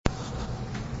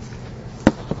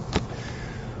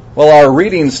Well, our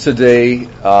readings today,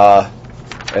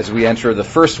 as we enter the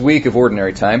first week of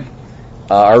Ordinary Time,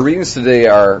 our readings today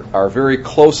are very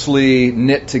closely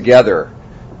knit together.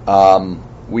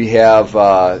 We have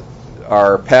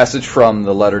our passage from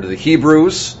the letter to the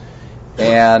Hebrews,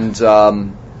 and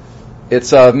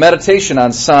it's a meditation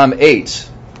on Psalm 8,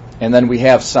 and then we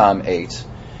have Psalm 8.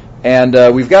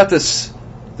 And we've got this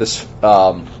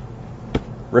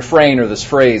refrain, or this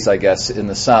phrase, I guess, in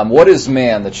the psalm: "What is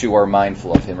man that you are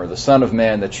mindful of him, or the son of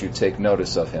man that you take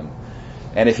notice of him?"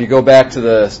 And if you go back to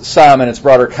the psalm in its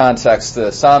broader context,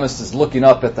 the psalmist is looking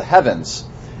up at the heavens,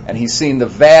 and he's seeing the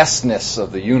vastness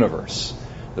of the universe,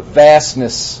 the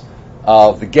vastness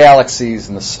of the galaxies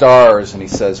and the stars, and he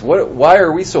says, why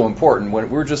are we so important when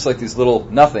we're just like these little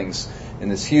nothings in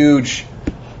this huge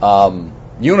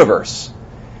universe?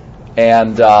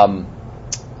 And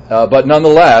but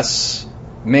nonetheless,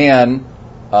 man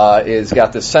is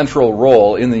got this central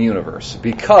role in the universe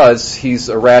because he's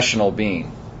a rational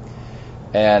being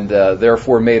and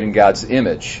therefore made in God's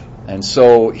image. And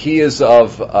so he is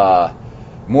of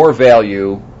more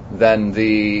value than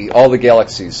all the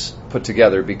galaxies put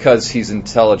together because he's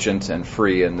intelligent and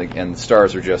free, and the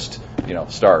stars are just,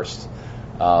 stars.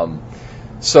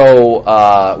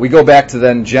 So we go back to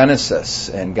then Genesis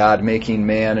and God making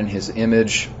man in his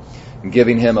image and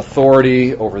giving him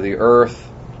authority over the earth.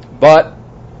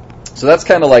 So that's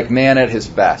kind of like man at his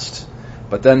best.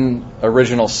 But then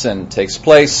original sin takes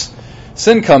place.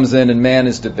 Sin comes in and man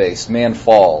is debased. Man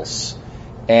falls.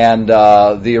 And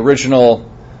the original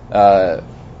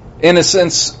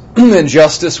innocence and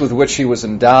justice with which he was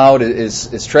endowed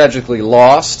is tragically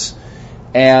lost.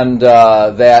 And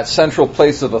that central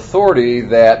place of authority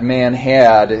that man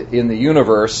had in the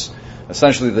universe,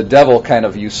 essentially the devil kind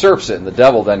of usurps it, and the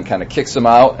devil then kind of kicks him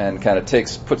out and kind of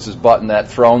puts his butt in that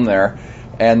throne there,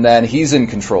 and then he's in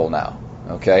control now,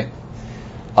 okay?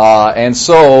 And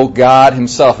so God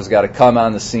himself has got to come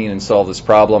on the scene and solve this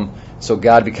problem. So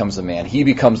God becomes a man. He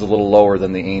becomes a little lower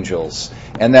than the angels.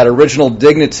 And that original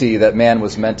dignity that man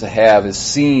was meant to have is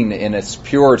seen in its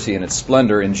purity and its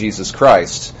splendor in Jesus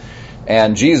Christ.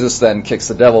 And Jesus then kicks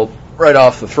the devil right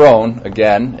off the throne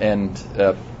again and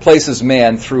places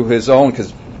man through his own,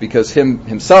 because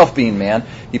himself being man,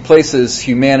 he places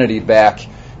humanity back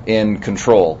in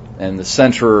control and the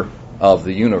center of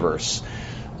the universe.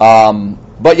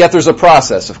 But yet there's a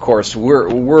process, of course.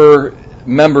 We're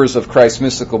members of Christ's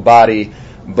mystical body,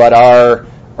 but our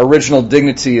original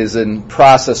dignity is in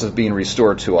process of being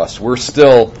restored to us. We're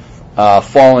still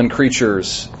fallen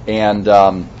creatures, and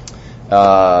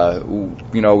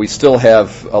we still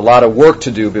have a lot of work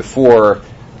to do before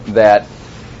that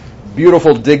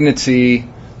beautiful dignity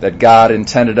that God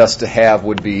intended us to have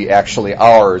would be actually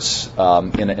ours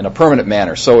in a permanent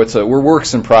manner. So we're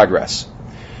works in progress.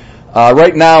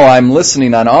 Right now I'm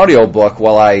listening on audiobook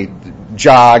while I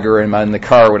jog or am in the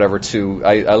car or whatever.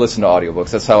 I listen to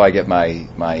audiobooks. That's how I get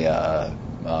my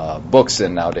books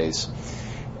in nowadays.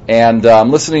 And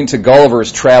I'm listening to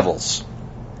Gulliver's Travels.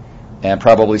 And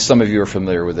probably some of you are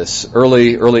familiar with this,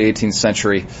 early 18th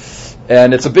century.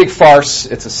 And it's a big farce.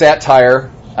 It's a satire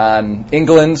on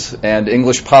England and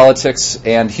English politics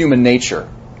and human nature.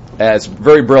 And it's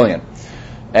very brilliant.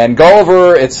 And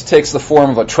Gulliver, it takes the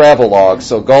form of a travelogue.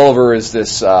 So Gulliver is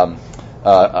this a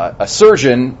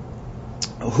surgeon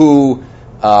who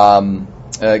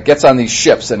gets on these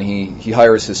ships, and he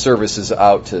hires his services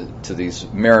out to these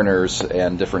mariners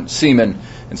and different seamen,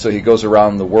 and so he goes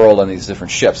around the world on these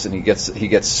different ships, and he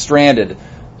gets stranded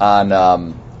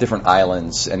on different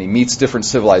islands, and he meets different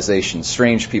civilizations,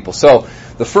 strange people. So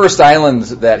the first island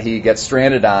that he gets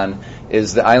stranded on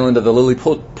is the island of the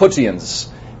Lilliputians,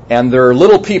 and they're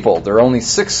little people. They're only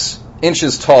 6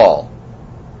 inches tall.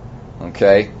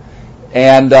 Okay,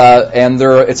 and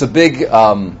it's a big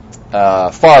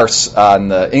farce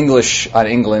on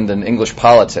England and English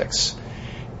politics,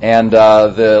 and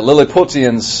the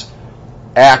Lilliputians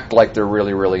act like they're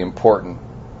really, really important,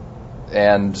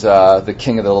 and the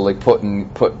king of the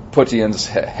Lilliputians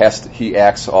he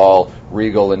acts all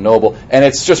regal and noble, and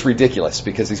it's just ridiculous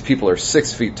because these people are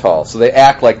 6 feet tall, so they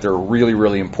act like they're really,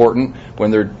 really important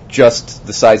when they're just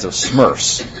the size of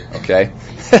Smurfs. Okay,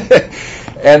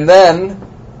 and then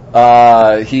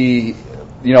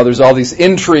there's all these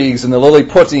intrigues, and the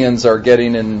Lilliputians are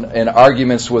getting in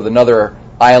arguments with another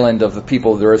island of the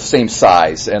people. They're the same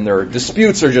size, and their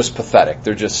disputes are just pathetic.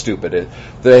 They're just stupid.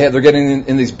 They're getting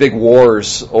in these big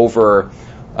wars over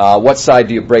what side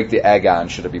do you break the egg on?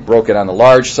 Should it be broken on the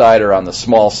large side or on the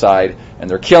small side? And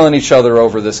they're killing each other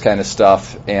over this kind of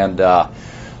stuff. And one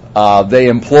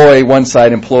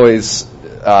side employs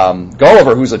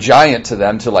Gulliver, who's a giant to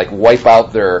them, to wipe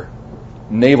out their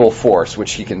naval force,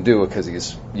 which he can do because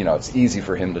he's, it's easy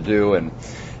for him to do.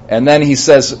 And then he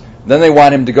says, then they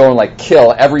want him to go and like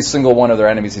kill every single one of their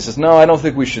enemies. He says, no, I don't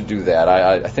think we should do that.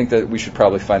 I think that we should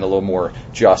probably find a little more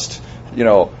just,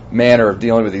 manner of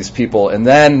dealing with these people. And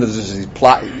then there's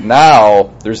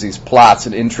these plots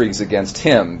and intrigues against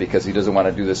him because he doesn't want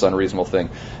to do this unreasonable thing.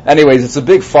 Anyways, it's a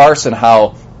big farce in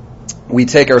how we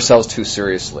take ourselves too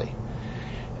seriously.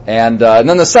 And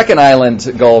then the second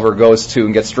island Gulliver goes to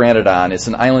and gets stranded on, it's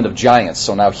an island of giants.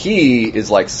 So now he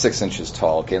is like 6 inches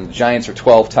tall, okay, and the giants are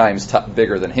 12 times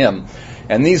bigger than him.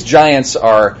 And these giants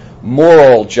are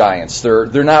moral giants.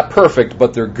 They're not perfect,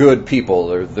 but they're good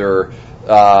people.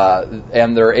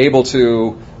 And they're able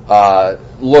to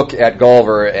look at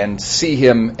Gulliver and see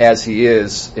him as he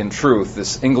is in truth.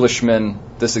 This Englishman,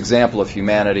 this example of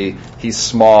humanity. He's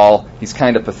small. He's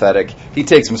kind of pathetic. He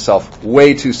takes himself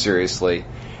way too seriously.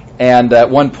 And at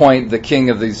one point, the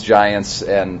king of these giants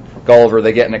and Gulliver,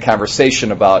 they get in a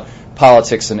conversation about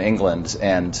politics in England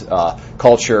and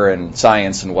culture and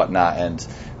science and whatnot. And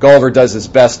Gulliver does his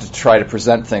best to try to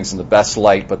present things in the best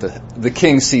light, but the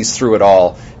king sees through it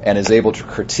all and is able to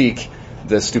critique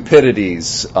the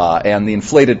stupidities and the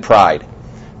inflated pride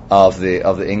of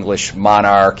the English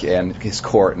monarch and his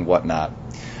court and whatnot.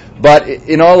 But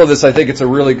in all of this, I think it's a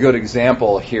really good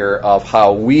example here of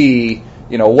how we,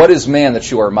 what is man that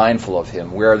you are mindful of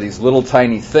him? We are these little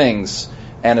tiny things,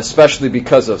 and especially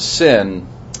because of sin,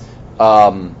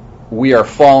 we are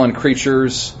fallen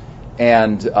creatures,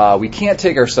 and we can't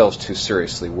take ourselves too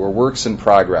seriously. We're works in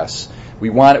progress.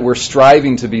 We're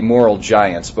striving to be moral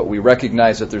giants, but we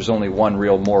recognize that there's only one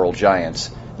real moral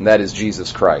giant, and that is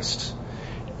Jesus Christ.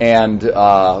 And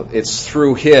it's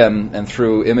through him and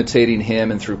through imitating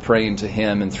him and through praying to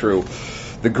him and through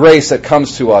the grace that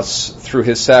comes to us through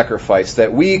his sacrifice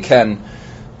that we can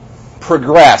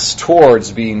progress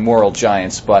towards being moral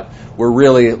giants, but we're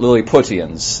really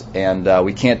Lilliputians, and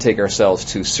we can't take ourselves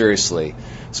too seriously.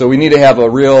 So we need to have a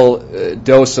real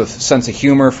dose of sense of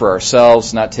humor for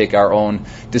ourselves, not take our own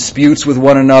disputes with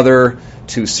one another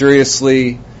too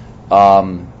seriously,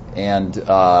 and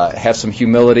have some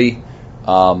humility,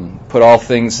 put all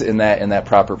things in that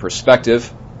proper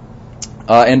perspective.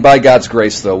 And by God's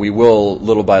grace, though, we will,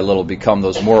 little by little, become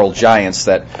those moral giants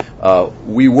that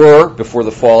we were before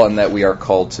the fall and that we are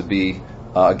called to be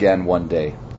again one day.